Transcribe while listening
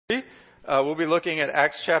We'll be looking at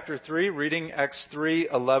Acts chapter 3, reading Acts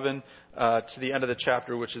 3:11 to the end of the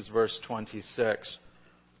chapter, which is verse 26.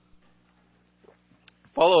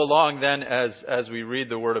 Follow along then as we read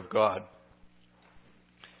the Word of God.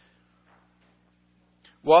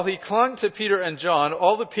 While he clung to Peter and John,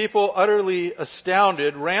 all the people, utterly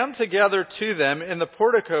astounded, ran together to them in the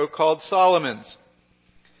portico called Solomon's.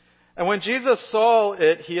 And when Jesus saw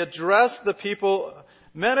it, he addressed the people,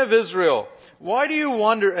 "Men of Israel, why do you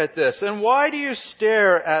wonder at this? And why do you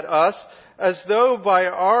stare at us as though by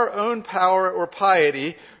our own power or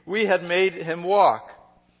piety we had made him walk?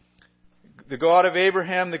 The God of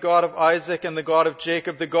Abraham, the God of Isaac, and the God of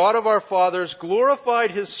Jacob, the God of our fathers,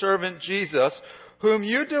 glorified his servant Jesus, whom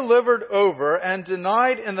you delivered over and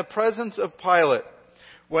denied in the presence of Pilate,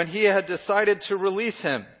 when he had decided to release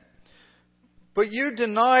him. But you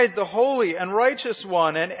denied the holy and righteous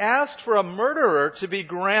one and asked for a murderer to be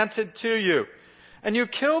granted to you. And you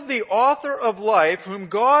killed the author of life, whom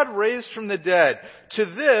God raised from the dead. To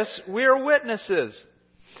this we are witnesses.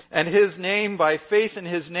 And his name, by faith in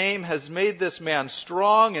his name, has made this man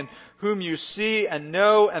strong, and whom you see and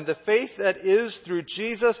know, and the faith that is through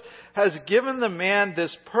Jesus has given the man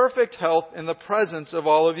this perfect health in the presence of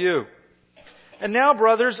all of you. And now,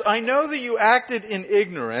 brothers, I know that you acted in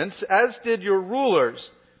ignorance, as did your rulers.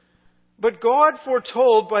 But God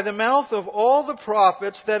foretold by the mouth of all the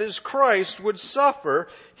prophets that his Christ would suffer.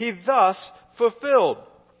 He thus fulfilled.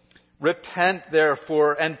 Repent,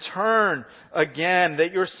 therefore, and turn again,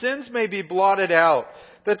 that your sins may be blotted out,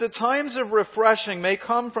 that the times of refreshing may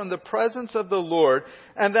come from the presence of the Lord,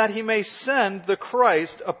 and that he may send the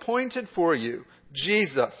Christ appointed for you,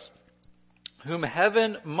 Jesus, whom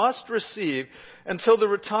heaven must receive until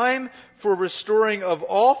the time for restoring of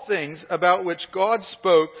all things about which God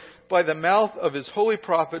spoke by the mouth of his holy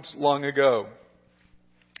prophets long ago.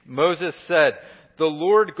 Moses said, the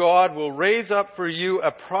Lord God will raise up for you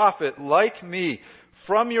a prophet like me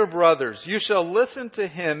from your brothers. You shall listen to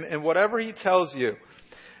him in whatever he tells you.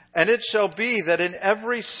 And it shall be that in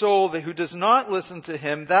every soul who does not listen to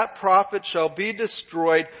him, that prophet shall be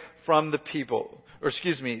destroyed from the people.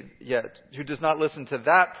 Who does not listen to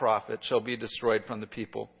that prophet shall be destroyed from the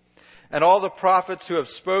people. And all the prophets who have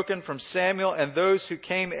spoken from Samuel and those who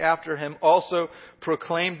came after him also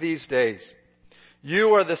proclaimed these days. You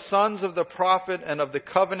are the sons of the prophet and of the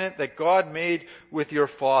covenant that God made with your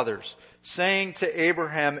fathers, saying to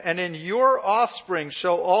Abraham, and in your offspring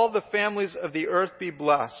shall all the families of the earth be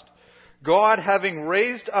blessed. God, having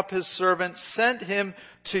raised up his servant, sent him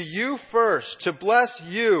to you first to bless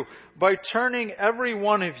you by turning every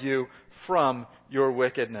one of you from your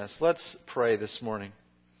wickedness. Let's pray this morning.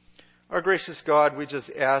 Our gracious God, we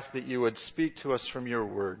just ask that you would speak to us from your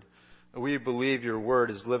word. We believe your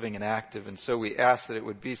word is living and active, and so we ask that it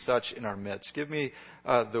would be such in our midst. Give me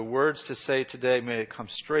the words to say today. May it come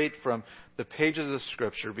straight from the pages of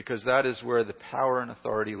Scripture, because that is where the power and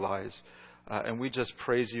authority lies. And we just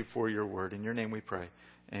praise you for your word. In your name we pray.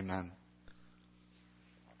 Amen.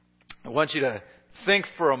 I want you to think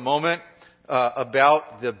for a moment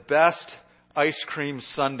about the best ice cream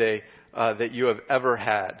sundae that you have ever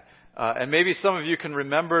had. And maybe some of you can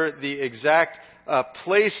remember the exact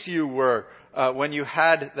place you were when you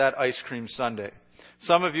had that ice cream sundae.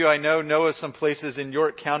 Some of you I know of some places in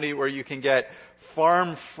York County where you can get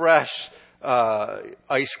farm fresh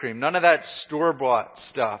ice cream. None of that store-bought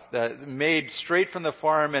stuff that made straight from the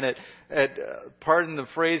farm, and it pardon the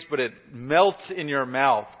phrase, but it melts in your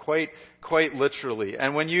mouth quite literally.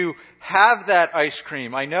 And when you have that ice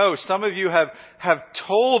cream, I know some of you have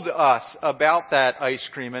told us about that ice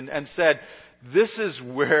cream and said, this is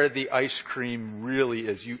where the ice cream really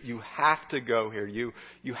is. You have to go here.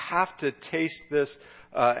 You have to taste this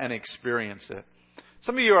and experience it.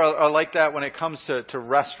 Some of you are like that when it comes to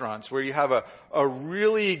restaurants, where you have a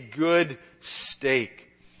really good steak.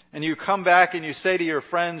 And you come back and you say to your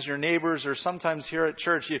friends, your neighbors, or sometimes here at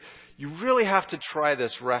church, you really have to try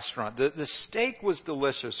this restaurant. The steak was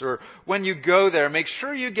delicious. Or when you go there, make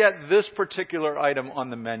sure you get this particular item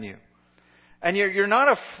on the menu. And you're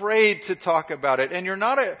not afraid to talk about it. And you're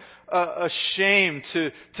not ashamed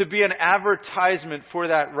to be an advertisement for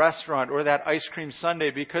that restaurant or that ice cream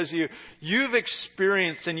sundae, because you've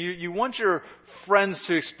experienced and you want your friends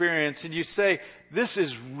to experience, and you say, this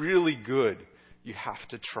is really good. You have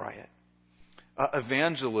to try it.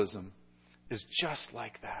 Evangelism is just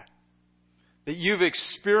like that. That you've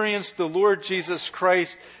experienced the Lord Jesus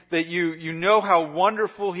Christ, that you know how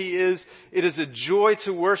wonderful He is. It is a joy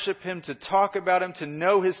to worship Him, to talk about Him, to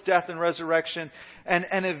know His death and resurrection. And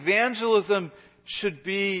evangelism should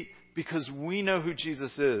be because we know who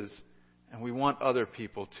Jesus is, and we want other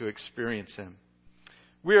people to experience Him.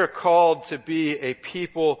 We are called to be a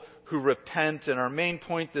people who repent, and our main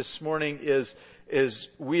point this morning is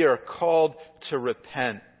we are called to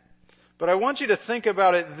repent. But I want you to think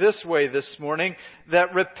about it this way this morning,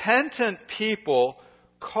 that repentant people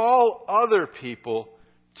call other people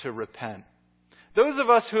to repent. Those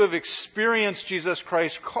of us who have experienced Jesus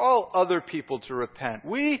Christ call other people to repent.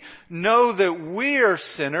 We know that we are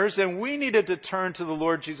sinners and we needed to turn to the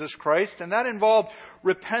Lord Jesus Christ, and that involved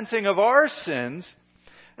repenting of our sins.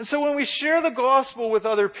 And so when we share the gospel with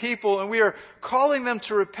other people and we are calling them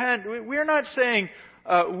to repent, we are not saying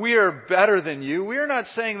we are better than you. We are not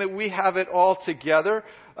saying that we have it all together.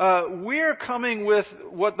 We are coming with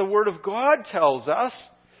what the Word of God tells us.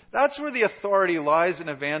 That's where the authority lies in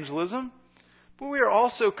evangelism. But we are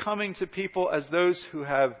also coming to people as those who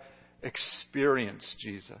have experienced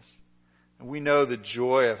Jesus. And we know the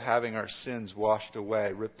joy of having our sins washed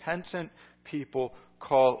away. Repentant people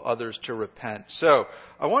call others to repent. So,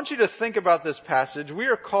 I want you to think about this passage. We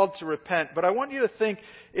are called to repent, but I want you to think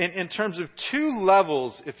in terms of two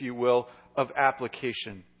levels, if you will, of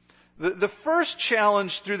application. The first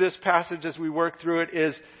challenge through this passage as we work through it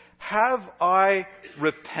is, have I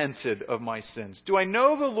repented of my sins? Do I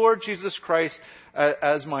know the Lord Jesus Christ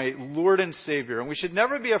as my Lord and Savior? And we should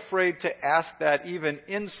never be afraid to ask that even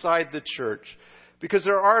inside the church. Because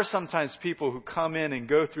there are sometimes people who come in and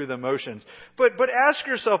go through the motions. But ask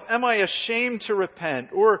yourself, am I ashamed to repent?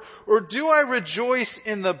 Or do I rejoice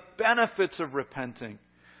in the benefits of repenting?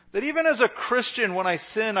 That even as a Christian, when I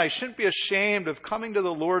sin, I shouldn't be ashamed of coming to the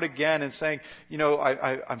Lord again and saying,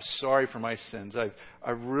 I'm sorry for my sins.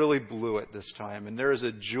 I really blew it this time. And there is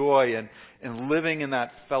a joy in living in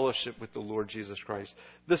that fellowship with the Lord Jesus Christ.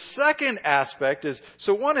 The second aspect is,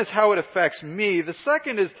 so one is how it affects me. The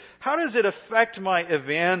second is, how does it affect my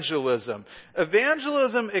evangelism?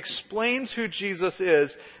 Evangelism explains who Jesus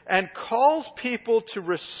is and calls people to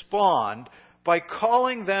respond by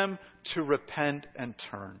calling them to repent and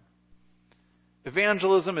turn.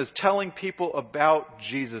 Evangelism is telling people about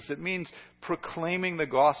Jesus. It means proclaiming the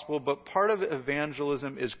gospel, but part of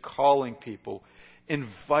evangelism is calling people,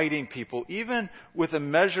 inviting people, even with a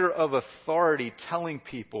measure of authority, telling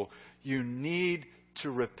people, you need to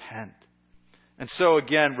repent. And so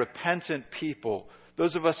again, repentant people,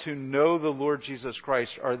 those of us who know the Lord Jesus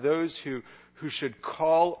Christ, are those who should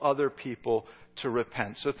call other people to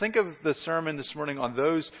repent. So think of the sermon this morning on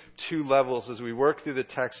those two levels as we work through the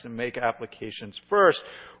text and make applications. First,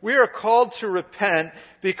 we are called to repent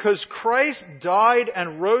because Christ died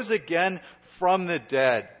and rose again from the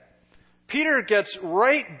dead. Peter gets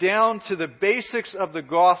right down to the basics of the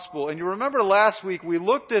gospel. And you remember last week we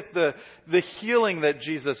looked at the healing that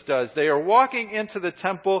Jesus does. They are walking into the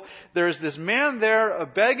temple. There's this man there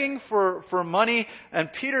begging for money. And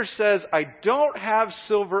Peter says, I don't have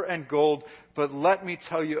silver and gold, but let me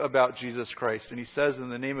tell you about Jesus Christ. And he says, in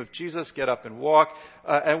the name of Jesus, get up and walk.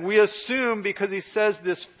 And we assume, because he says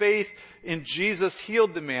this faith in Jesus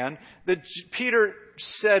healed the man, that Peter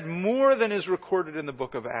said more than is recorded in the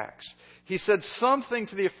book of Acts. He said something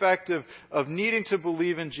to the effect of needing to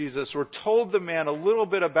believe in Jesus, or told the man a little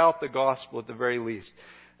bit about the gospel at the very least.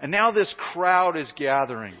 And now this crowd is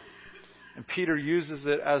gathering. And Peter uses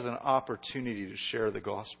it as an opportunity to share the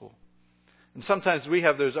gospel. And sometimes we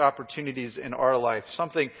have those opportunities in our life.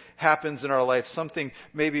 Something happens in our life, something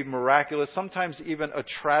maybe miraculous, sometimes even a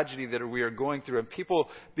tragedy that we are going through. And people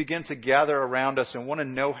begin to gather around us and want to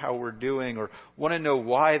know how we're doing, or want to know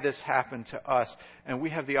why this happened to us. And we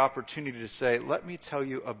have the opportunity to say, let me tell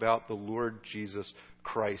you about the Lord Jesus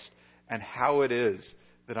Christ and how it is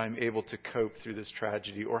that I'm able to cope through this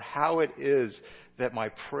tragedy, or how it is that my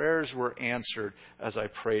prayers were answered as I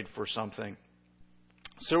prayed for something.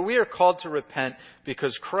 So we are called to repent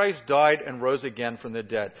because Christ died and rose again from the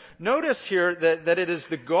dead. Notice here that it is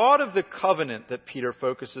the God of the covenant that Peter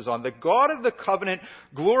focuses on. The God of the covenant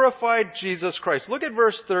glorified Jesus Christ. Look at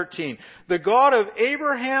verse 13. The God of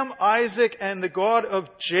Abraham, Isaac, and the God of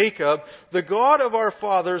Jacob, the God of our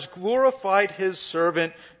fathers, glorified his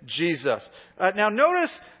servant Jesus. Now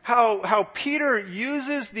notice how Peter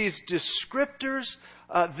uses these descriptors,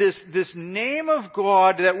 this name of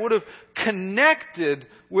God that would have connected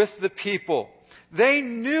with the people. They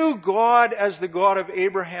knew God as the God of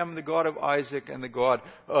Abraham, the God of Isaac, and the God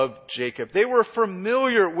of Jacob. They were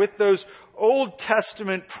familiar with those Old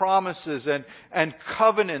Testament promises and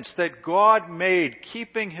covenants that God made,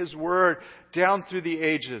 keeping His word down through the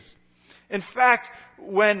ages. In fact,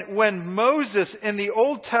 when Moses in the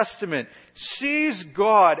Old Testament sees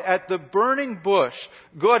God at the burning bush,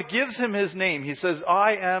 God gives him his name. He says,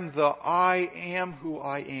 I am who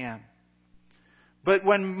I am. But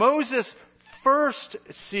when Moses first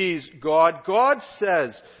sees God, God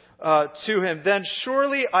says to him, "Then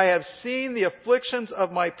surely I have seen the afflictions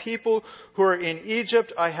of my people who are in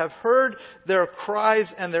Egypt. I have heard their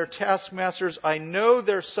cries and their taskmasters. I know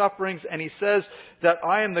their sufferings." And he says that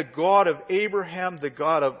I am the God of Abraham, the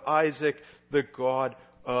God of Isaac, the God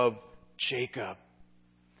of Jacob.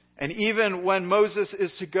 And even when Moses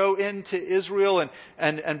is to go into Israel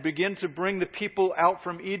and begin to bring the people out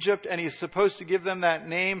from Egypt, and he's supposed to give them that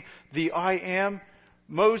name, the I Am,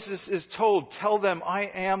 Moses is told, "Tell them I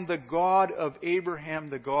am the God of Abraham,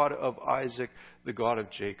 the God of Isaac, the God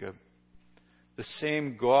of Jacob." The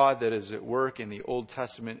same God that is at work in the Old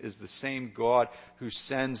Testament is the same God who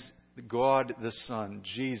sends God the Son,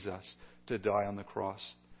 Jesus, to die on the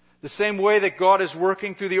cross. The same way that God is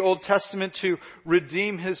working through the Old Testament to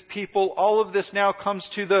redeem His people, all of this now comes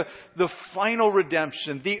to the final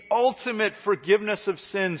redemption, the ultimate forgiveness of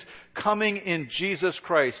sins coming in Jesus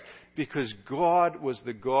Christ. Because God was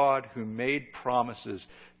the God who made promises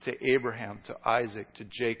to Abraham, to Isaac, to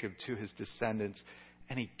Jacob, to his descendants.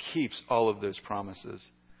 And He keeps all of those promises.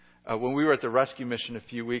 When we were at the rescue mission a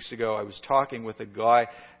few weeks ago, I was talking with a guy,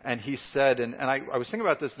 and he said, and I was thinking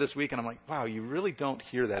about this week, and I'm like, wow, you really don't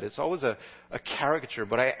hear that. It's always a caricature.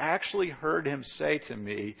 But I actually heard him say to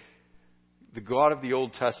me, the God of the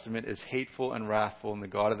Old Testament is hateful and wrathful, and the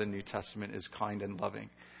God of the New Testament is kind and loving.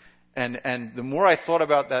 And the more I thought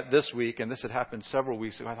about that this week, and this had happened several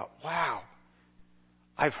weeks ago, I thought, wow,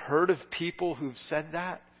 I've heard of people who've said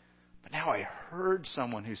that, but now I heard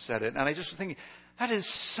someone who said it. And I just was thinking, that is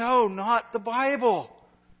so not the Bible.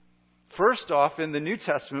 First off, in the New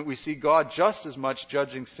Testament, we see God just as much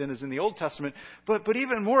judging sin as in the Old Testament. But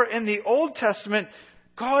even more, in the Old Testament,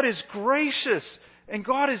 God is gracious, and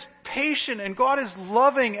God is patient, and God is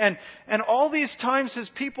loving. And all these times His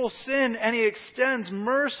people sin, and He extends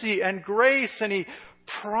mercy and grace, and He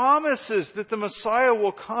promises that the Messiah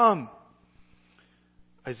will come.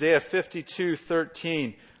 Isaiah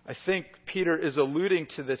 52:13. I think Peter is alluding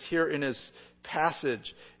to this here in his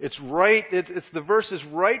passage. It's the verses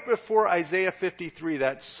right before Isaiah 53,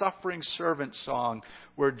 that suffering servant song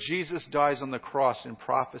where Jesus dies on the cross in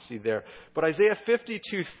prophecy there. But Isaiah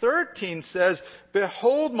 52:13 says,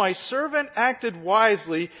 "Behold, my servant acted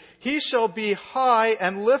wisely. He shall be high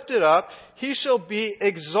and lifted up. He shall be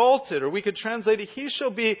exalted." Or we could translate it, "He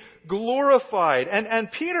shall be glorified."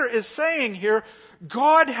 And Peter is saying here,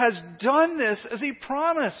 God has done this as He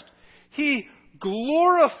promised. He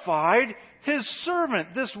glorified His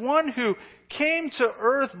servant, this one who came to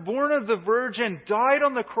earth, born of the Virgin, died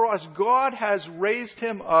on the cross. God has raised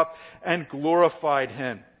Him up and glorified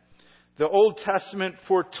Him. The Old Testament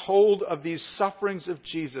foretold of these sufferings of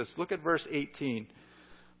Jesus. Look at verse 18.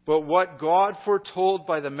 "But what God foretold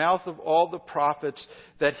by the mouth of all the prophets,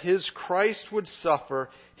 that His Christ would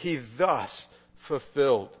suffer, He thus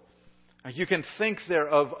fulfilled." Now, you can think there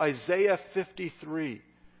of Isaiah 53.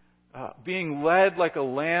 Being led like a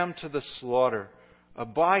lamb to the slaughter.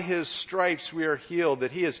 By His stripes we are healed,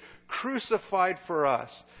 that He is crucified for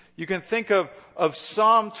us. You can think of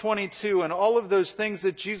Psalm 22 and all of those things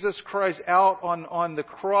that Jesus cries out on the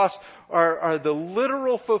cross are the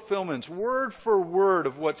literal fulfillments, word for word,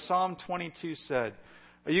 of what Psalm 22 said.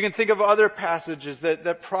 You can think of other passages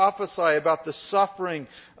that prophesy about the suffering,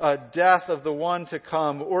 death of the one to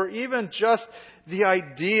come, or even just the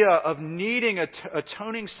idea of needing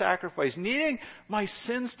atoning sacrifice, needing my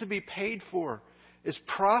sins to be paid for, is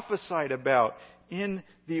prophesied about in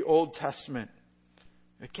the Old Testament.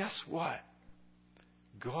 But guess what?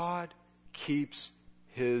 God keeps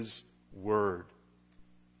His word.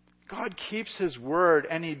 God keeps His word,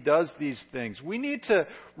 and He does these things. We need to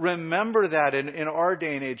remember that in our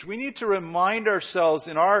day and age. We need to remind ourselves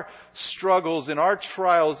in our struggles, in our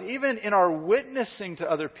trials, even in our witnessing to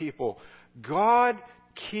other people, God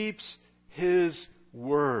keeps His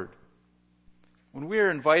word. When we are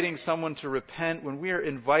inviting someone to repent, when we are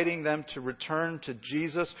inviting them to return to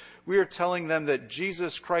Jesus, we are telling them that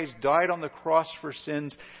Jesus Christ died on the cross for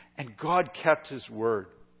sins, and God kept His word.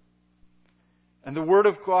 And the Word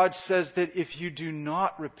of God says that if you do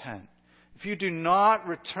not repent, if you do not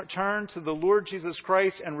return to the Lord Jesus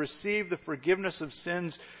Christ and receive the forgiveness of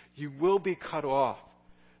sins, you will be cut off.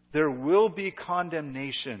 There will be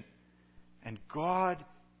condemnation. And God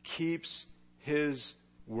keeps His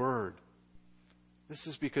word. This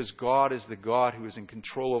is because God is the God who is in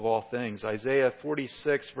control of all things. Isaiah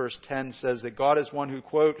 46 verse 10 says that God is one who,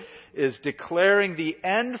 quote, is declaring the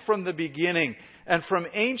end from the beginning and from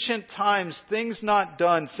ancient times things not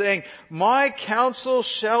done, saying, "My counsel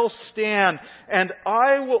shall stand and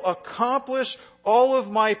I will accomplish all of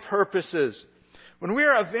my purposes." When we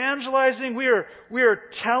are evangelizing, we are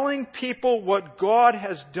telling people what God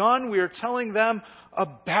has done. We are telling them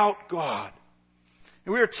about God.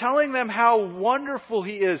 And we are telling them how wonderful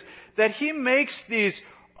He is, that He makes these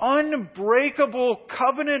unbreakable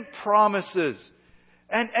covenant promises.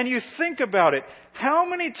 And you think about it. How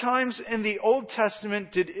many times in the Old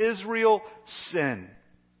Testament did Israel sin?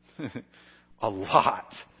 A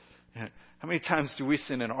lot. How many times do we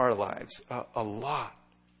sin in our lives? A lot.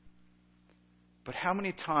 But how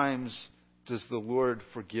many times does the Lord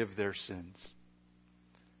forgive their sins?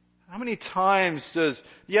 How many times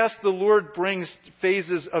yes, the Lord brings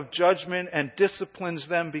phases of judgment and disciplines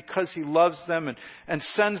them because He loves them and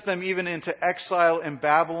sends them even into exile in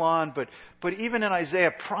Babylon. But even in Isaiah,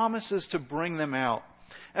 promises to bring them out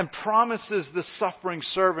and promises the suffering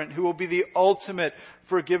servant who will be the ultimate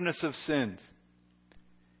forgiveness of sins.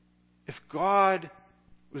 If God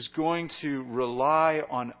was going to rely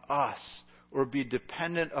on us or be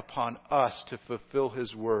dependent upon us to fulfill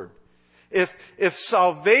His word, if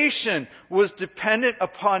salvation was dependent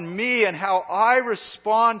upon me and how I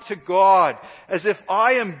respond to God, as if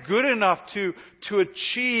I am good enough to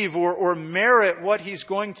achieve or merit what He's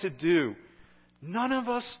going to do, none of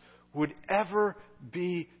us would ever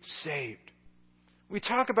be saved. We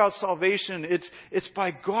talk about salvation, it's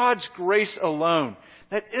by God's grace alone.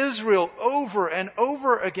 That Israel over and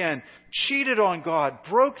over again cheated on God,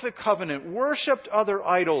 broke the covenant, worshipped other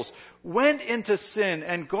idols, went into sin,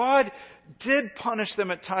 and God did punish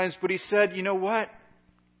them at times, but He said, you know what?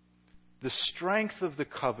 The strength of the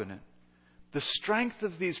covenant, the strength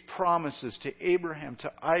of these promises to Abraham,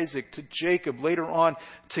 to Isaac, to Jacob, later on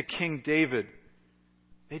to King David,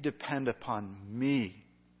 they depend upon me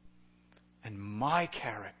and my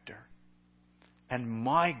character and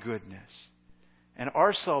my goodness. And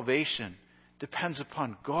our salvation depends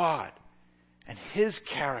upon God and His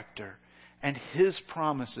character and His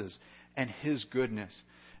promises and His goodness.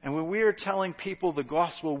 And when we are telling people the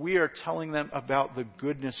gospel, we are telling them about the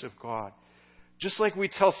goodness of God. Just like we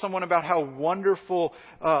tell someone about how wonderful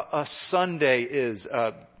a sundae is,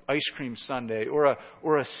 ice cream sundae, or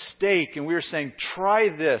a steak, and we are saying, try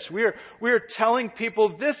this. We are telling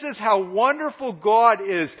people this is how wonderful God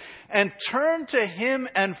is, and turn to Him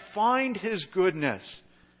and find His goodness,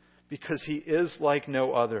 because He is like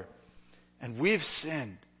no other. And we've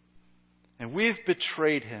sinned, and we've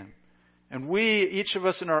betrayed Him, and we, each of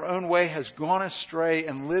us in our own way, has gone astray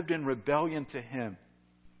and lived in rebellion to Him.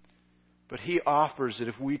 But He offers that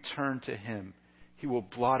if we turn to Him, He will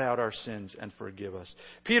blot out our sins and forgive us.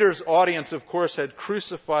 Peter's audience, of course, had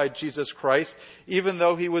crucified Jesus Christ, even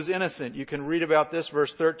though He was innocent. You can read about this,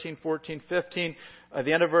 verse 13, 14, 15. At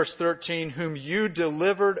the end of verse 13, whom you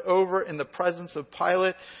delivered over in the presence of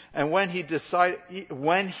Pilate, and when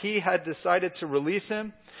he had decided to release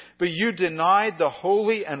Him, but you denied the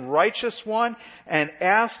holy and righteous one, and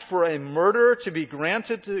asked for a murderer to be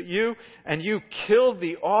granted to you, and you killed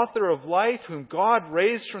the author of life, whom God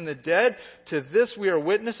raised from the dead. To this we are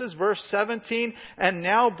witnesses. Verse 17, and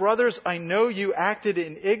now, brothers, I know you acted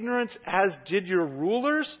in ignorance, as did your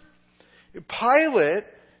rulers. Pilate,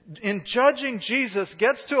 in judging Jesus,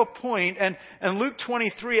 gets to a point, and Luke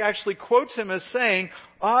 23 actually quotes him as saying,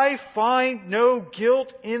 I find no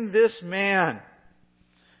guilt in this man.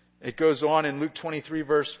 It goes on in Luke 23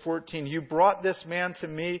 verse 14, you brought this man to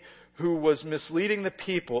me who was misleading the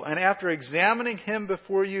people, and after examining him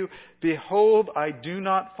before you, behold, I do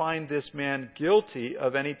not find this man guilty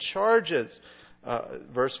of any charges.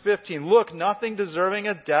 Verse 15, look, nothing deserving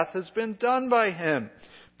of death has been done by him.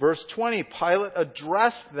 Verse 20, Pilate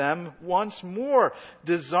addressed them once more,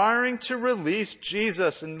 desiring to release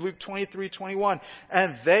Jesus in Luke 23:21.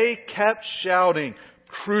 And they kept shouting,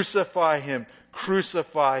 crucify Him,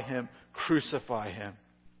 crucify Him, crucify Him.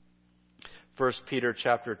 1 Peter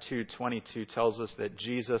chapter 2:22 tells us that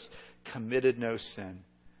Jesus committed no sin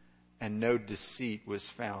and no deceit was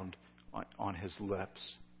found on His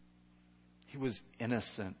lips. He was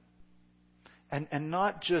innocent. And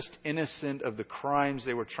not just innocent of the crimes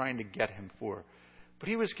they were trying to get Him for, but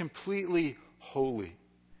He was completely holy,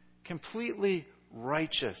 completely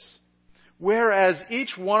righteous. Whereas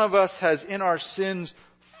each one of us has in our sins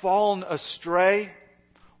fallen astray,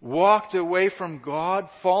 walked away from God,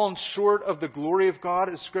 fallen short of the glory of God,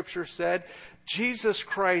 as Scripture said, Jesus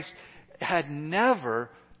Christ had never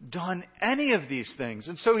done any of these things.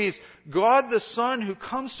 And so He's God the Son who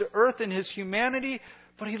comes to earth in His humanity,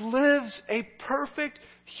 but He lives a perfect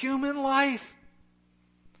human life.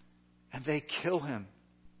 And they kill Him.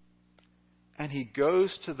 And He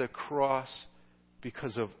goes to the cross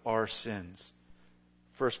because of our sins.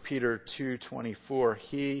 1 Peter 2:24,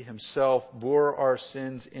 He himself bore our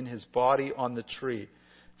sins in his body on the tree,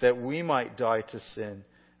 that we might die to sin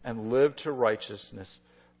and live to righteousness.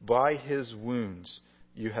 By his wounds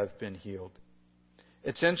you have been healed.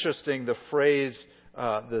 It's interesting, the phrase,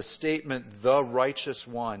 the statement, the righteous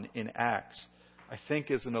one in Acts, I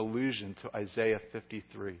think is an allusion to Isaiah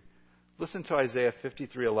 53. Listen to Isaiah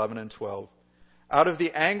 53:11 and 12. Out of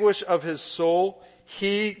the anguish of his soul,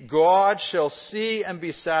 he, God, shall see and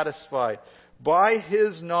be satisfied. By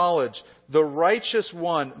his knowledge, the righteous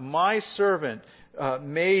one, my servant,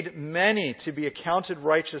 made many to be accounted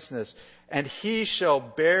righteousness, and he shall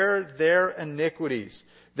bear their iniquities.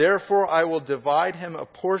 Therefore I will divide him a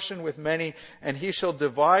portion with many, and he shall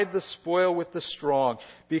divide the spoil with the strong,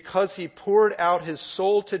 because he poured out his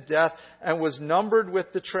soul to death and was numbered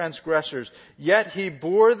with the transgressors. Yet he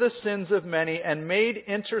bore the sins of many and made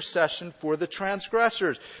intercession for the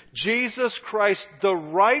transgressors. Jesus Christ, the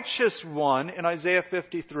righteous one, in Isaiah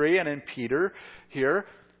 53 and in Peter here,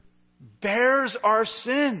 bears our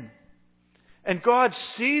sin. And God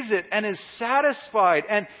sees it and is satisfied.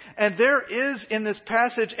 And there is in this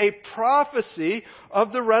passage a prophecy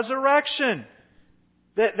of the resurrection.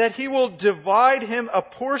 That he will divide him a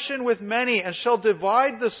portion with many and shall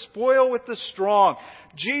divide the spoil with the strong.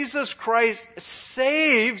 Jesus Christ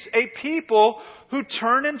saves a people who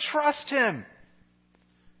turn and trust him.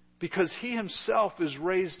 Because he himself is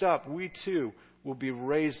raised up, we too will be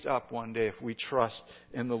raised up one day if we trust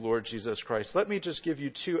in the Lord Jesus Christ. Let me just give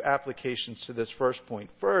you two applications to this first point.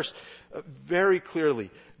 First, very clearly,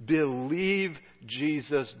 believe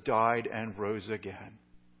Jesus died and rose again.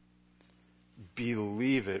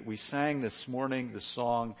 Believe it. We sang this morning the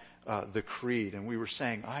song, The Creed, and we were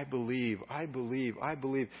saying, I believe, I believe, I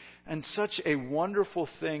believe. And such a wonderful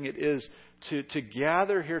thing it is to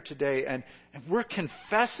gather here today, and we're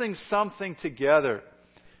confessing something together.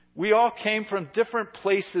 We all came from different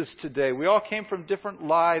places today. We all came from different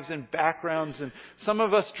lives and backgrounds, and some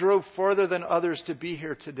of us drove farther than others to be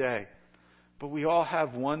here today. But we all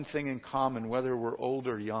have one thing in common, whether we're old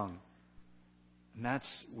or young. And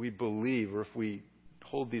that's, we believe, or if we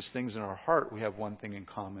hold these things in our heart, we have one thing in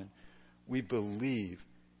common. We believe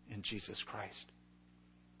in Jesus Christ.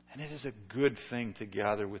 And it is a good thing to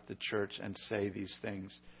gather with the church and say these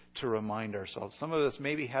things, to remind ourselves. Some of us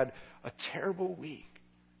maybe had a terrible week.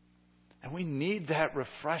 And we need that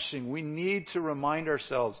refreshing. We need to remind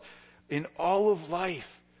ourselves in all of life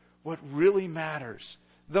what really matters.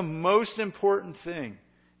 The most important thing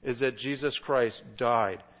is that Jesus Christ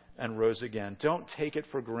died and rose again. Don't take it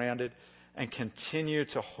for granted and continue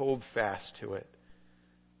to hold fast to it.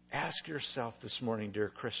 Ask yourself this morning, dear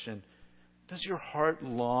Christian, does your heart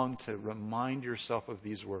long to remind yourself of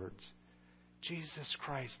these words? Jesus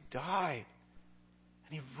Christ died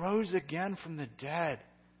and he rose again from the dead.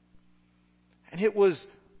 And it was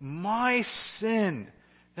my sin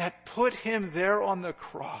that put him there on the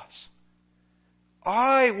cross.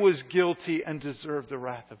 I was guilty and deserved the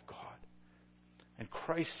wrath of God. And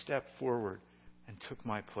Christ stepped forward and took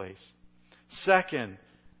my place. Second,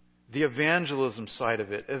 the evangelism side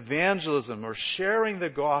of it. Evangelism, or sharing the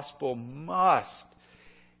gospel,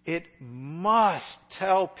 must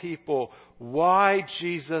tell people why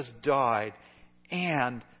Jesus died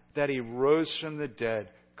and that he rose from the dead,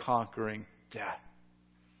 conquering death.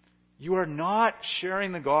 You are not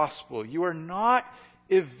sharing the gospel. You are not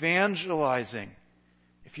evangelizing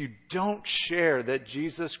if you don't share that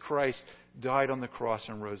Jesus Christ died on the cross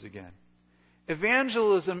and rose again.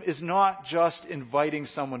 Evangelism is not just inviting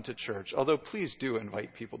someone to church, although please do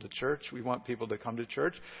invite people to church. We want people to come to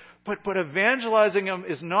church. But evangelizing them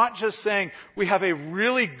is not just saying we have a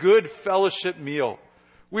really good fellowship meal.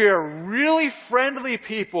 We are really friendly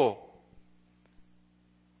people.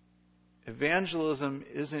 Evangelism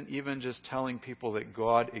isn't even just telling people that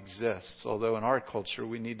God exists, although in our culture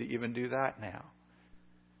we need to even do that now.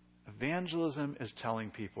 Evangelism is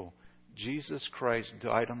telling people Jesus Christ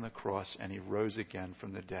died on the cross and he rose again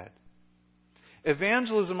from the dead.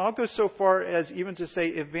 Evangelism, I'll go so far as even to say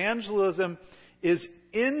evangelism is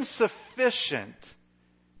insufficient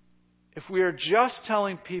if we are just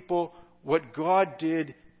telling people what God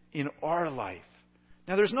did in our life.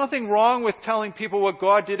 Now, there's nothing wrong with telling people what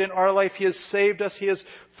God did in our life. He has saved us. He has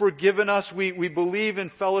forgiven us. We believe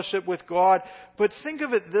in fellowship with God. But think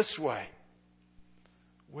of it this way.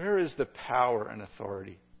 Where is the power and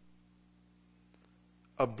authority?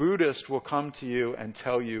 A Buddhist will come to you and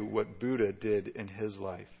tell you what Buddha did in his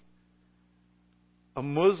life. A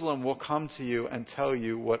Muslim will come to you and tell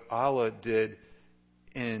you what Allah did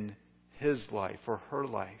in his life or her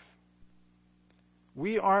life.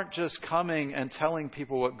 We aren't just coming and telling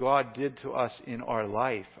people what God did to us in our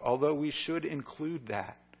life, although we should include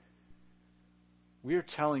that. We are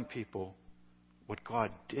telling people what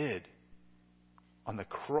God did on the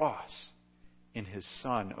cross in His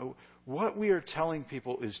Son. What we are telling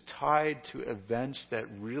people is tied to events that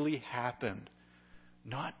really happened,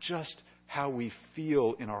 not just how we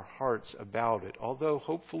feel in our hearts about it, although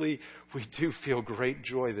hopefully we do feel great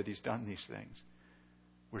joy that He's done these things.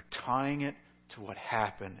 We're tying it to what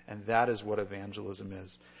happened, and that is what evangelism is.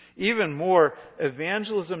 Even more,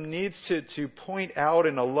 evangelism needs to point out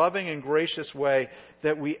in a loving and gracious way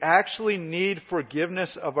that we actually need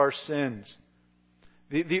forgiveness of our sins.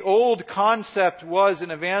 The old concept was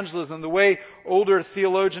in evangelism, the way older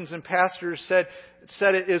theologians and pastors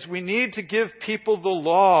said it is, we need to give people the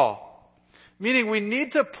law. Meaning we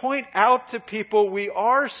need to point out to people we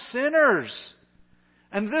are sinners.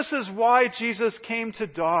 And this is why Jesus came to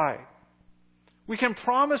die. We can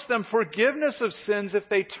promise them forgiveness of sins if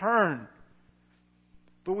they turn.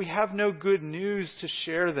 But we have no good news to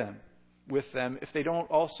share with them if they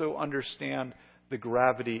don't also understand the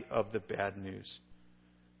gravity of the bad news.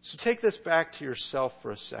 So take this back to yourself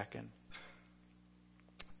for a second.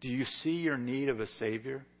 Do you see your need of a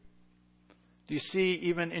Savior? Do you see,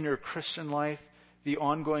 even in your Christian life, the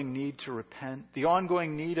ongoing need to repent? The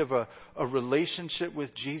ongoing need of a relationship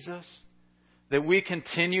with Jesus? That we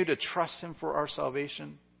continue to trust Him for our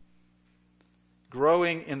salvation?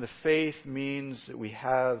 Growing in the faith means that we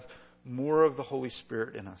have more of the Holy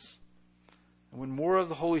Spirit in us. And when more of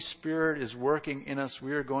the Holy Spirit is working in us,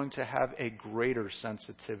 we are going to have a greater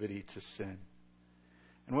sensitivity to sin.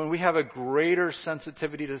 And when we have a greater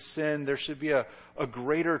sensitivity to sin, there should be a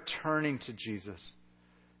greater turning to Jesus.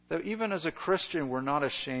 That even as a Christian, we're not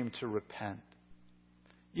ashamed to repent.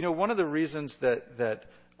 You know, one of the reasons that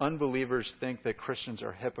unbelievers think that Christians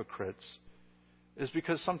are hypocrites is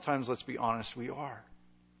because sometimes, let's be honest, we are.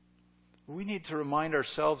 We need to remind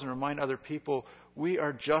ourselves and remind other people we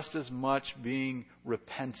are just as much being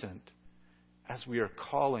repentant as we are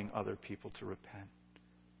calling other people to repent.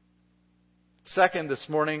 Second, this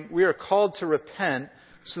morning, we are called to repent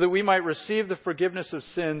so that we might receive the forgiveness of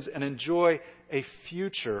sins and enjoy a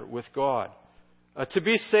future with God. To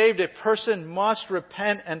be saved, a person must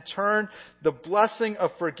repent and turn. The blessing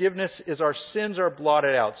of forgiveness is our sins are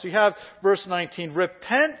blotted out. So you have verse 19,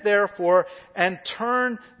 repent therefore and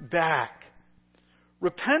turn back.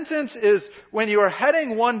 Repentance is when you are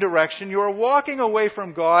heading one direction, you are walking away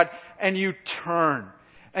from God, and you turn.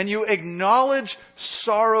 And you acknowledge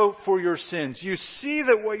sorrow for your sins. You see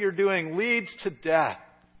that what you're doing leads to death.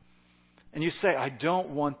 And you say, I don't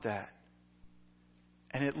want that.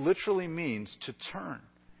 And it literally means to turn.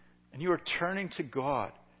 And you are turning to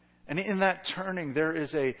God. And in that turning, there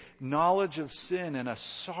is a knowledge of sin and a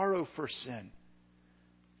sorrow for sin.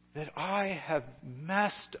 That I have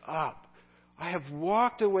messed up. I have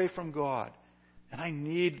walked away from God. And I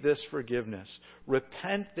need this forgiveness.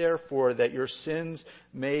 Repent, therefore, that your sins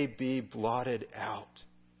may be blotted out.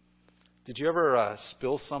 Did you ever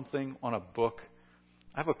spill something on a book?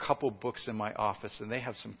 I have a couple books in my office, and they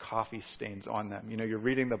have some coffee stains on them. You know, you're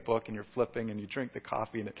reading the book, and you're flipping, and you drink the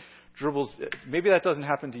coffee, and it dribbles. Maybe that doesn't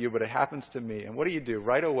happen to you, but it happens to me. And what do?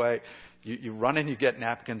 Right away, you run and you get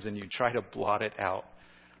napkins, and you try to blot it out.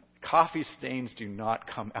 Coffee stains do not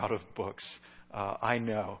come out of books. I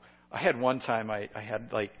know. I had one time, I had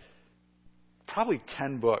probably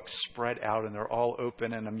 10 books spread out, and they're all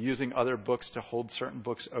open, and I'm using other books to hold certain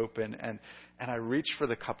books open, and I reached for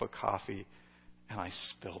the cup of coffee, and I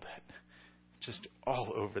spilled it just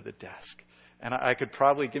all over the desk. And I could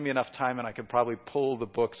probably, give me enough time, and I could probably pull the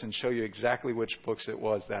books and show you exactly which books it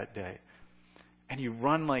was that day. And you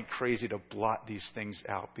run like crazy to blot these things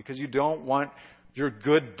out because you don't want your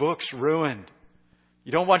good books ruined.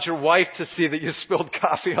 You don't want your wife to see that you spilled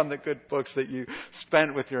coffee on the good books that you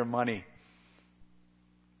spent with your money.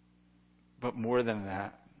 But more than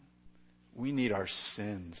that, we need our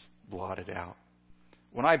sins blotted out.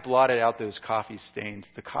 When I blotted out those coffee stains,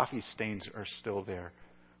 the coffee stains are still there.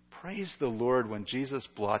 Praise the Lord, when Jesus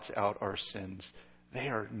blots out our sins, they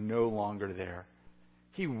are no longer there.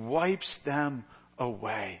 He wipes them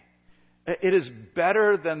away. It is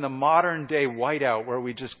better than the modern day whiteout where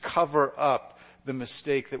we just cover up the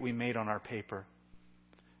mistake that we made on our paper.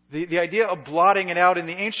 The idea of blotting it out, in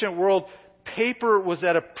the ancient world, paper was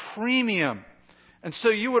at a premium. And so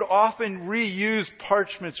you would often reuse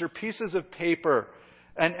parchments or pieces of paper.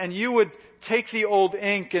 And you would take the old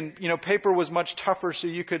ink, and paper was much tougher, so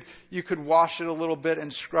you could wash it a little bit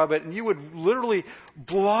and scrub it. And you would literally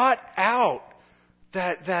blot out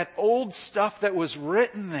that old stuff that was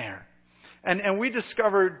written there. And we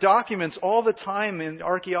discover documents all the time in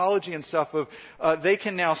archaeology and stuff of they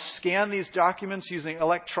can now scan these documents using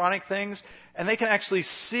electronic things, and they can actually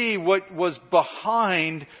see what was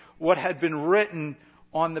behind what had been written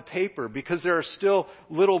on the paper, because there are still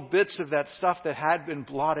little bits of that stuff that had been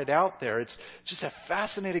blotted out there. It's just a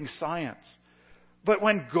fascinating science. But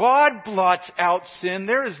when God blots out sin,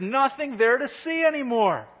 there is nothing there to see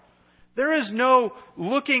anymore. There is no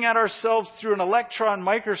looking at ourselves through an electron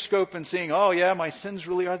microscope and seeing, oh yeah, my sins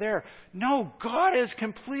really are there. No, God has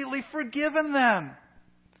completely forgiven them.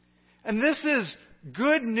 And this is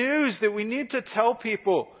good news that we need to tell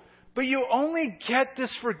people. But you only get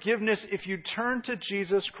this forgiveness if you turn to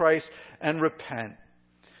Jesus Christ and repent.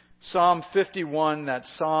 Psalm 51, that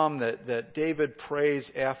psalm that David prays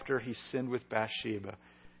after he sinned with Bathsheba.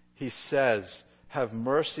 He says, have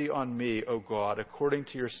mercy on me, O God, according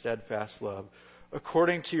to your steadfast love.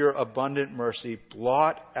 According to your abundant mercy,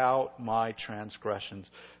 blot out my transgressions.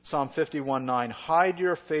 Psalm 51:9, hide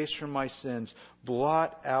your face from my sins.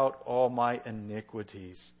 Blot out all my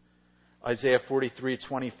iniquities. Isaiah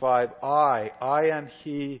 43:25, I am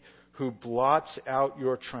he who blots out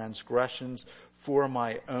your transgressions for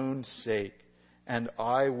my own sake, and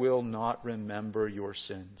I will not remember your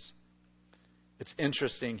sins. It's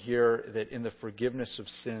interesting here that in the forgiveness of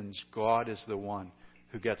sins, God is the one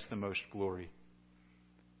who gets the most glory.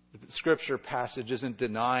 The scripture passage isn't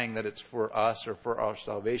denying that it's for us or for our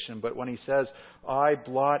salvation, but when he says, I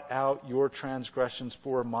blot out your transgressions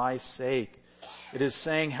for my sake, it is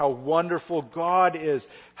saying how wonderful God is,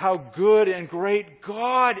 how good and great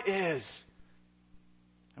God is.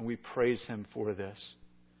 And we praise him for this.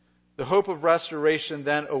 The hope of restoration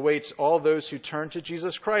then awaits all those who turn to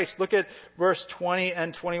Jesus Christ. Look at verse 20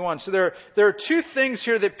 and 21. So there are two things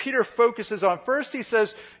here that Peter focuses on. First, he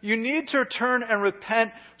says, you need to turn and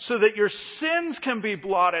repent so that your sins can be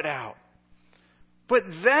blotted out. But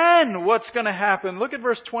then what's going to happen? Look at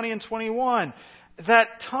verse 20 and 21. That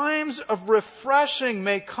times of refreshing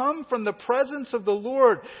may come from the presence of the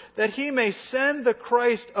Lord, that he may send the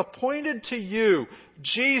Christ appointed to you,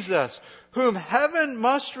 Jesus, whom heaven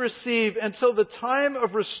must receive until the time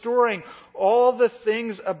of restoring all the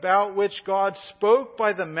things about which God spoke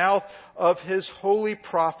by the mouth of his holy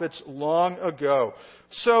prophets long ago.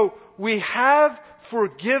 So we have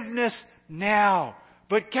forgiveness now.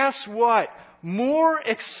 But guess what? More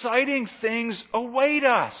exciting things await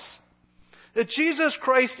us. That Jesus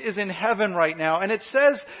Christ is in heaven right now, and it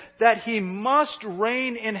says that he must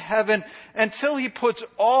reign in heaven until he puts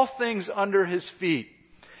all things under his feet.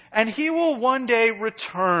 And he will one day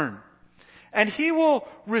return. And he will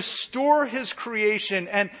restore his creation.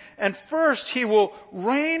 And first he will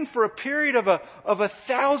reign for a period of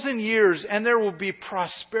 1,000 years. And there will be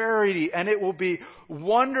prosperity. And it will be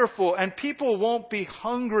wonderful. And people won't be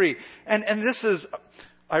hungry. And this is...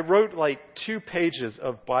 I wrote like 2 pages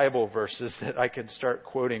of Bible verses that I can start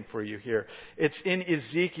quoting for you here. It's in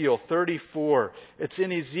Ezekiel 34. It's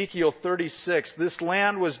in Ezekiel 36. This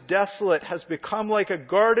land was desolate, has become like a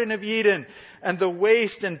garden of Eden, and the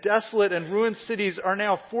waste and desolate and ruined cities are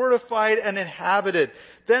now fortified and inhabited.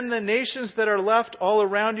 Then the nations that are left all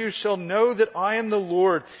around you shall know that I am the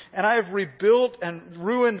Lord, and I have rebuilt and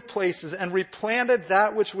ruined places and replanted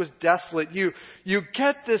that which was desolate. You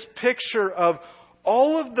get this picture of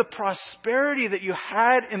all of the prosperity that you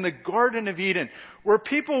had in the Garden of Eden, where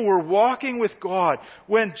people were walking with God.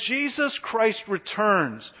 When Jesus Christ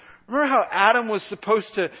returns, remember how Adam was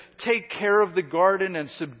supposed to take care of the garden and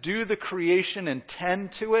subdue the creation and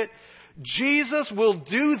tend to it? Jesus will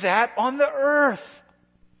do that on the earth.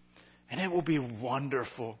 And it will be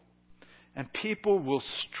wonderful. And people will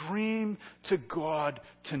stream to God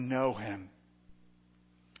to know him.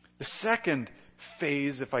 The second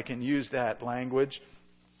phase, if I can use that language,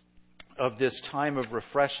 of this time of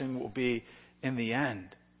refreshing will be in the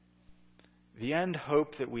end. The end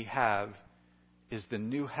hope that we have is the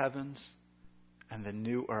new heavens and the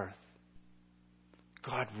new earth.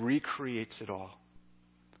 God recreates it all.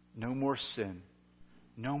 No more sin.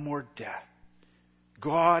 No more death.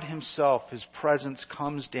 God himself, his presence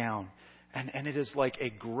comes down. And it is like a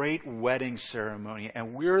great wedding ceremony.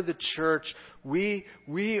 And we're the church. We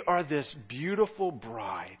are this beautiful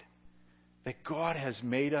bride that God has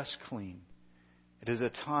made us clean. It is a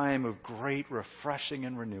time of great refreshing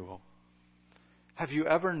and renewal. Have you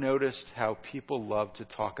ever noticed how people love to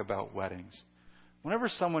talk about weddings? Whenever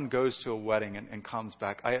someone goes to a wedding and comes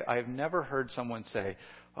back, I've never heard someone say,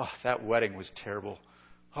 oh, that wedding was terrible.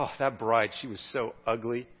 Oh, that bride, she was so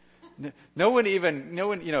ugly. No one,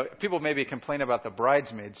 people maybe complain about the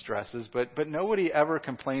bridesmaids' dresses, but nobody ever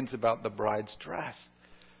complains about the bride's dress.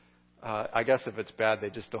 I guess if it's bad, they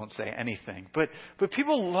just don't say anything. But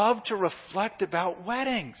people love to reflect about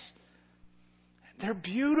weddings. They're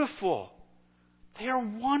beautiful. They are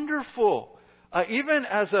wonderful. Even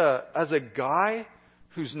as a guy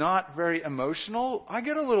who's not very emotional, I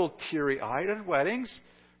get a little teary-eyed at weddings.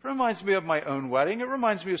 It reminds me of my own wedding. It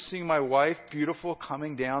reminds me of seeing my wife, beautiful,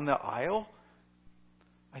 coming down the aisle.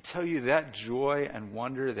 I tell you, that joy and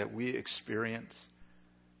wonder that we experience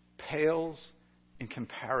pales in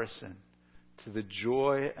comparison to the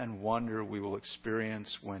joy and wonder we will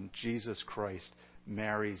experience when Jesus Christ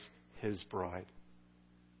marries His bride,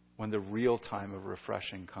 when the real time of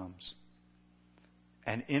refreshing comes.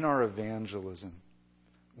 And in our evangelism,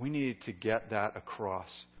 we need to get that across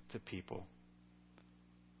to people.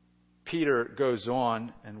 Peter goes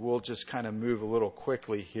on, and we'll just kind of move a little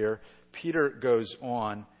quickly here. Peter goes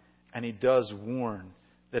on, and he does warn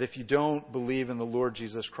that if you don't believe in the Lord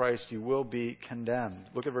Jesus Christ, you will be condemned.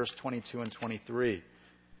 Look at verse 22 and 23.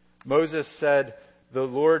 Moses said, "The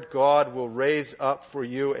Lord God will raise up for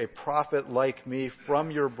you a prophet like me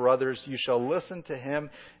from your brothers. You shall listen to him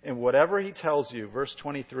in whatever he tells you." Verse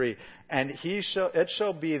 23. "And it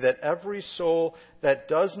shall be that every soul that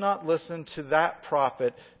does not listen to that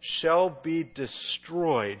prophet shall be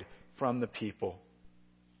destroyed from the people."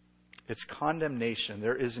 It's condemnation.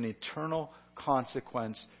 There is an eternal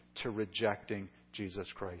consequence to rejecting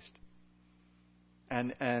Jesus Christ.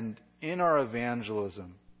 And in our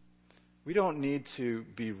evangelism, we don't need to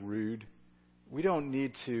be rude. We don't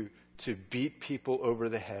need to beat people over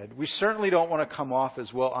the head. We certainly don't want to come off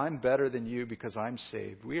as, well, I'm better than you because I'm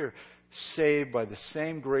saved. We are saved by the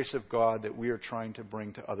same grace of God that we are trying to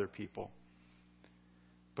bring to other people.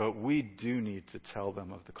 But we do need to tell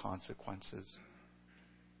them of the consequences.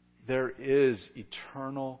 There is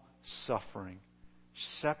eternal suffering,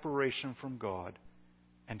 separation from God,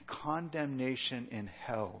 and condemnation in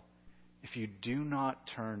hell if you do not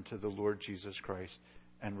turn to the Lord Jesus Christ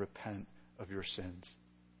and repent of your sins.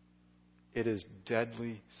 It is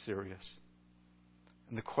deadly serious.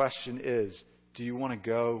 And the question is, do you want to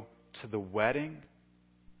go to the wedding,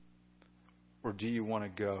 or do you want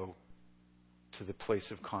to go to the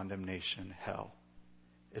place of condemnation, hell?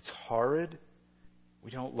 It's horrid. We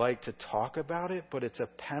don't like to talk about it, but it's a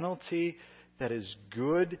penalty that is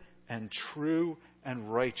good and true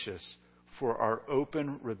and righteous for our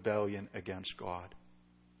open rebellion against God.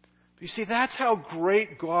 You see, that's how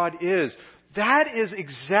great God is. That is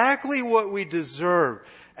exactly what we deserve.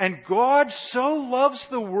 And God so loves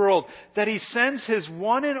the world that He sends His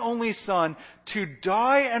one and only Son to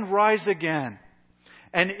die and rise again.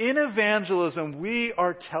 And in evangelism, we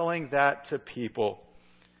are telling that to people.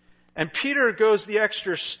 And Peter goes the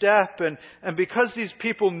extra step, and because these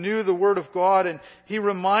people knew the Word of God, and he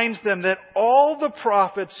reminds them that all the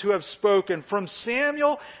prophets who have spoken, from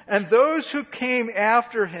Samuel and those who came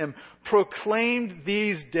after him, proclaimed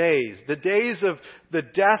these days, the days of the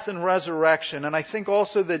death and resurrection, and I think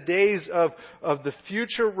also the days of the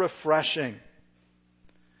future refreshing.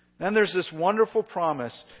 Then there's this wonderful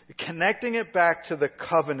promise, connecting it back to the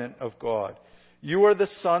covenant of God. You are the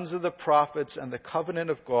sons of the prophets and the covenant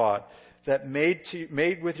of God that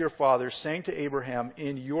made with your fathers, saying to Abraham,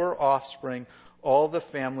 in your offspring all the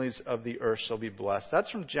families of the earth shall be blessed. That's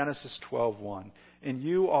from Genesis 12:1. In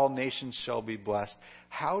you all nations shall be blessed.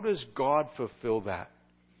 How does God fulfill that?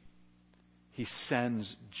 He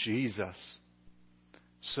sends Jesus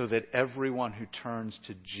so that everyone who turns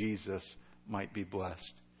to Jesus might be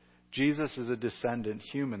blessed. Jesus is a descendant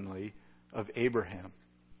humanly of Abraham,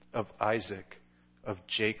 of Isaac, of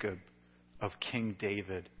Jacob, of King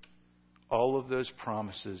David. All of those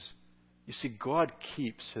promises. You see, God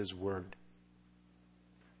keeps His word.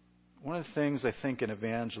 One of the things I think in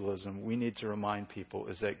evangelism we need to remind people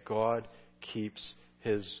is that God keeps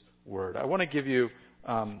His word. I want to give you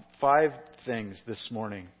 5 things this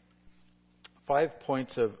morning. 5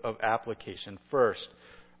 points of application. First,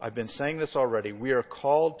 I've been saying this already. We are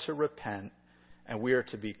called to repent, and we are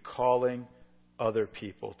to be calling other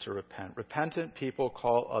people to repent. Repentant people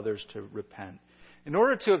call others to repent. In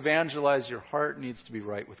order to evangelize, your heart needs to be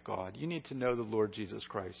right with God. You need to know the Lord Jesus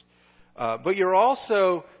Christ. But you're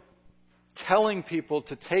also telling people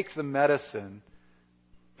to take the medicine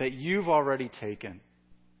that you've already taken.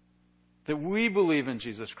 That we believe in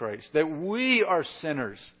Jesus Christ. That we are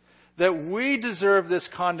sinners. That we deserve this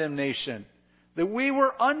condemnation. That we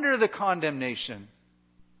were under the condemnation.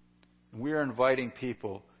 We're inviting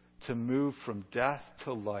people to move from death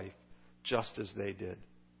to life just as they did.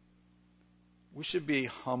 We should be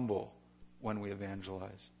humble when we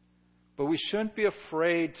evangelize. But we shouldn't be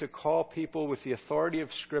afraid to call people with the authority of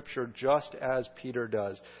Scripture just as Peter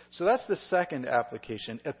does. So that's the second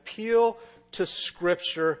application. Appeal to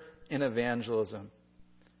Scripture in evangelism.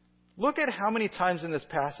 Look at how many times in this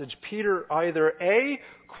passage Peter either A,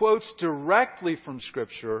 quotes directly from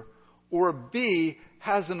Scripture, or B,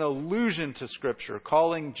 has an allusion to Scripture,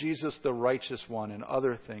 calling Jesus the righteous one and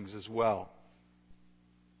other things as well.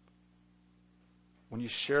 When you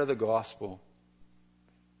share the gospel,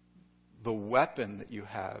 the weapon that you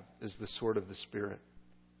have is the sword of the Spirit.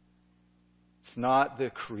 It's not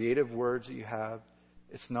the creative words that you have.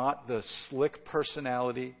 It's not the slick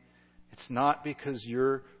personality. It's not because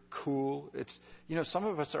you're cool. It's, some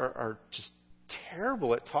of us are just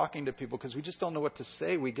terrible at talking to people because we just don't know what to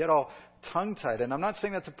say. We get all tongue-tied. And I'm not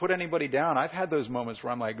saying that to put anybody down. I've had those moments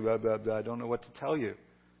where I'm like, blah, blah, blah, I don't know what to tell you.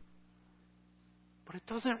 But it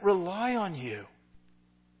doesn't rely on you.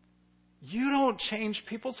 You don't change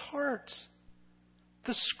people's hearts.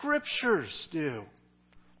 The Scriptures do.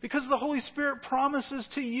 Because the Holy Spirit promises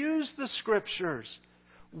to use the Scriptures.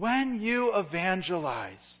 When you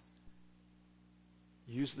evangelize,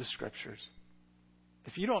 use the Scriptures.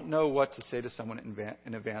 If you don't know what to say to someone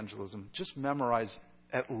in evangelism, just memorize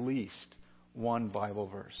at least one Bible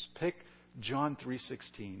verse. Pick John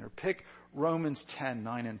 3:16, or pick Romans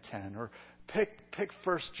 10:9 and 10, or pick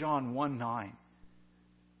 1 John 1:9.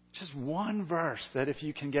 Just one verse that if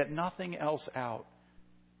you can get nothing else out,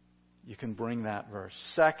 you can bring that verse.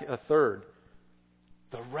 Third,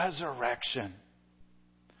 the resurrection.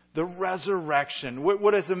 The resurrection.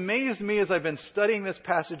 What has amazed me as I've been studying this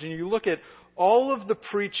passage, and you look at all of the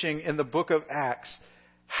preaching in the book of Acts,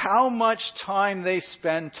 how much time they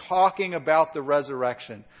spend talking about the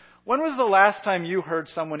resurrection. When was the last time you heard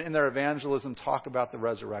someone in their evangelism talk about the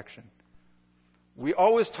resurrection? We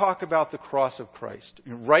always talk about the cross of Christ.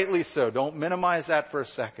 Rightly so. Don't minimize that for a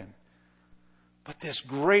second. But this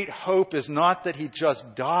great hope is not that He just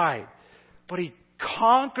died, but He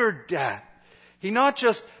conquered death. He not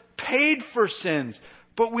just paid for sins,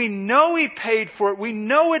 but we know He paid for it. We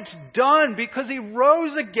know it's done because He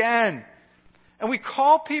rose again. And we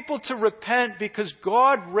call people to repent because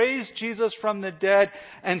God raised Jesus from the dead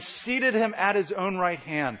and seated Him at His own right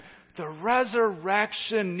hand. The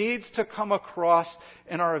resurrection needs to come across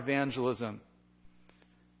in our evangelism.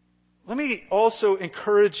 Let me also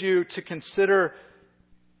encourage you to consider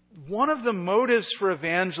one of the motives for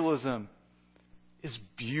evangelism is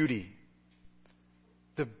beauty.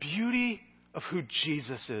 The beauty of who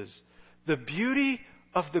Jesus is. The beauty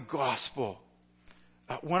of the gospel.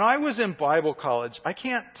 When I was in Bible college, I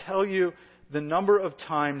can't tell you the number of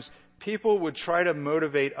times people would try to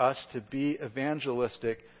motivate us to be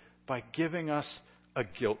evangelistic by giving us a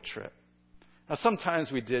guilt trip. Now,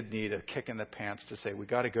 sometimes we did need a kick in the pants to say, we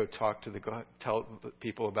got to go tell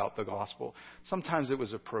people about the gospel. Sometimes it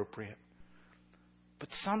was appropriate. But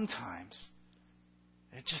sometimes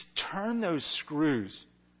it just turned those screws.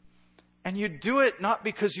 And you do it not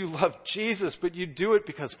because you love Jesus, but you do it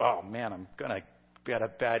because, oh man, I'm going to get a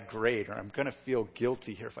bad grade, or I'm going to feel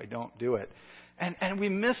guilty here if I don't do it. And we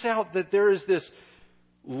miss out that there is this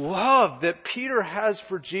love that Peter has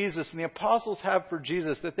for Jesus and the apostles have for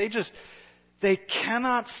Jesus, that they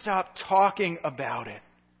cannot stop talking about it.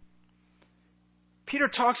 Peter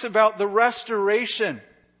talks about the restoration.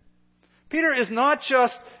 Peter is not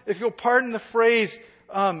just, if you'll pardon the phrase,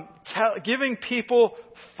 giving people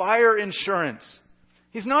fire insurance.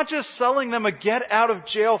 He's not just selling them a get out of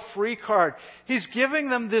jail free card. He's giving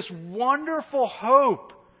them this wonderful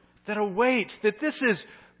hope that awaits, that this is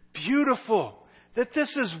beautiful, that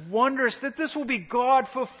this is wondrous, that this will be God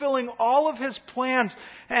fulfilling all of His plans.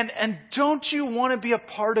 And don't you want to be a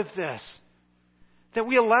part of this? That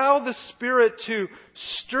we allow the Spirit to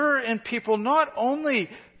stir in people not only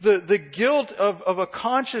the guilt of a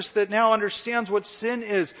conscience that now understands what sin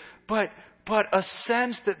is, but a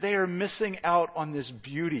sense that they are missing out on this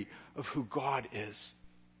beauty of who God is.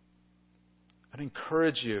 I'd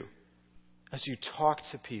encourage you, as you talk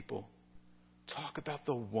to people, talk about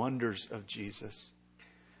the wonders of Jesus.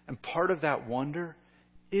 And part of that wonder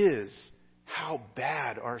is how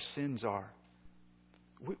bad our sins are.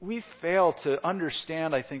 We fail to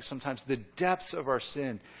understand, I think, sometimes the depths of our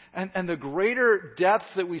sin. And the greater depth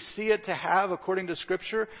that we see it to have, according to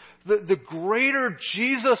Scripture, the greater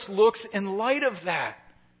Jesus looks in light of that.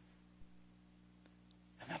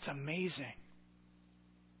 And that's amazing.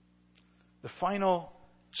 The final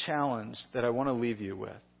challenge that I want to leave you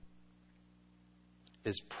with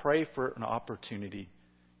is pray for an opportunity,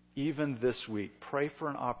 even this week. Pray for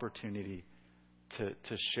an opportunity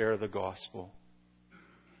to share the gospel.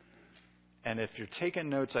 And if you're taking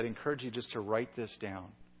notes, I'd encourage you just to write this down.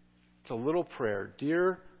 It's a little prayer.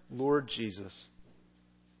 Dear Lord Jesus,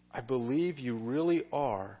 I believe you really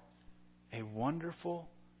are a wonderful,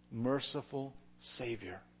 merciful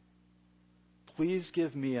Savior. Please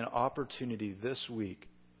give me an opportunity this week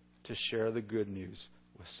to share the good news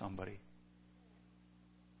with somebody.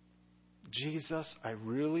 Jesus, I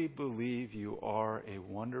really believe you are a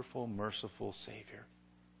wonderful, merciful Savior.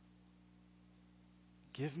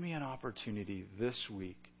 Give me an opportunity this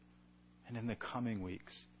week and in the coming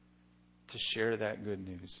weeks to share that good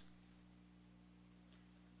news.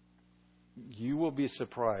 You will be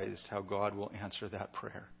surprised how God will answer that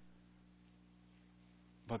prayer.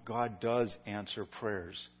 But God does answer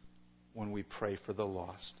prayers when we pray for the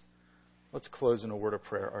lost. Let's close in a word of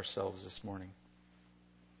prayer ourselves this morning.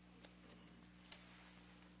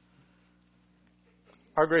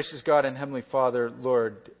 Our gracious God and Heavenly Father,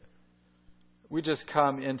 Lord, we just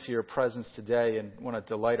come into your presence today and want to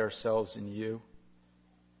delight ourselves in you.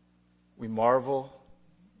 We marvel.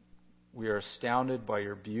 We are astounded by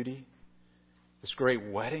your beauty. This great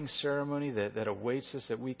wedding ceremony that awaits us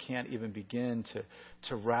that we can't even begin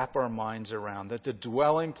to wrap our minds around. That the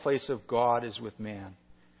dwelling place of God is with man.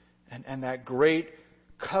 And that great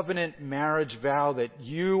covenant marriage vow that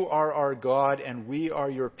you are our God and we are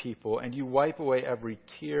your people. And you wipe away every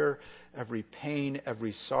tear, every pain,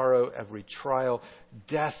 every sorrow, every trial.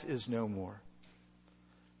 Death is no more.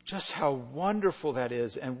 Just how wonderful that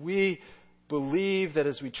is. And we believe that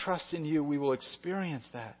as we trust in you, we will experience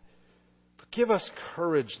that. But give us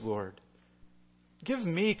courage, Lord. Give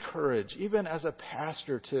me courage, even as a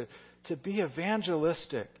pastor, to be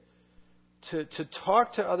evangelistic, to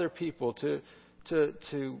talk to other people,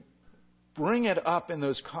 to bring it up in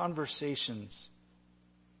those conversations.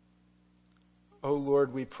 Oh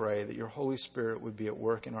Lord, we pray that your Holy Spirit would be at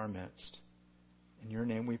work in our midst. In your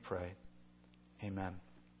name we pray. Amen.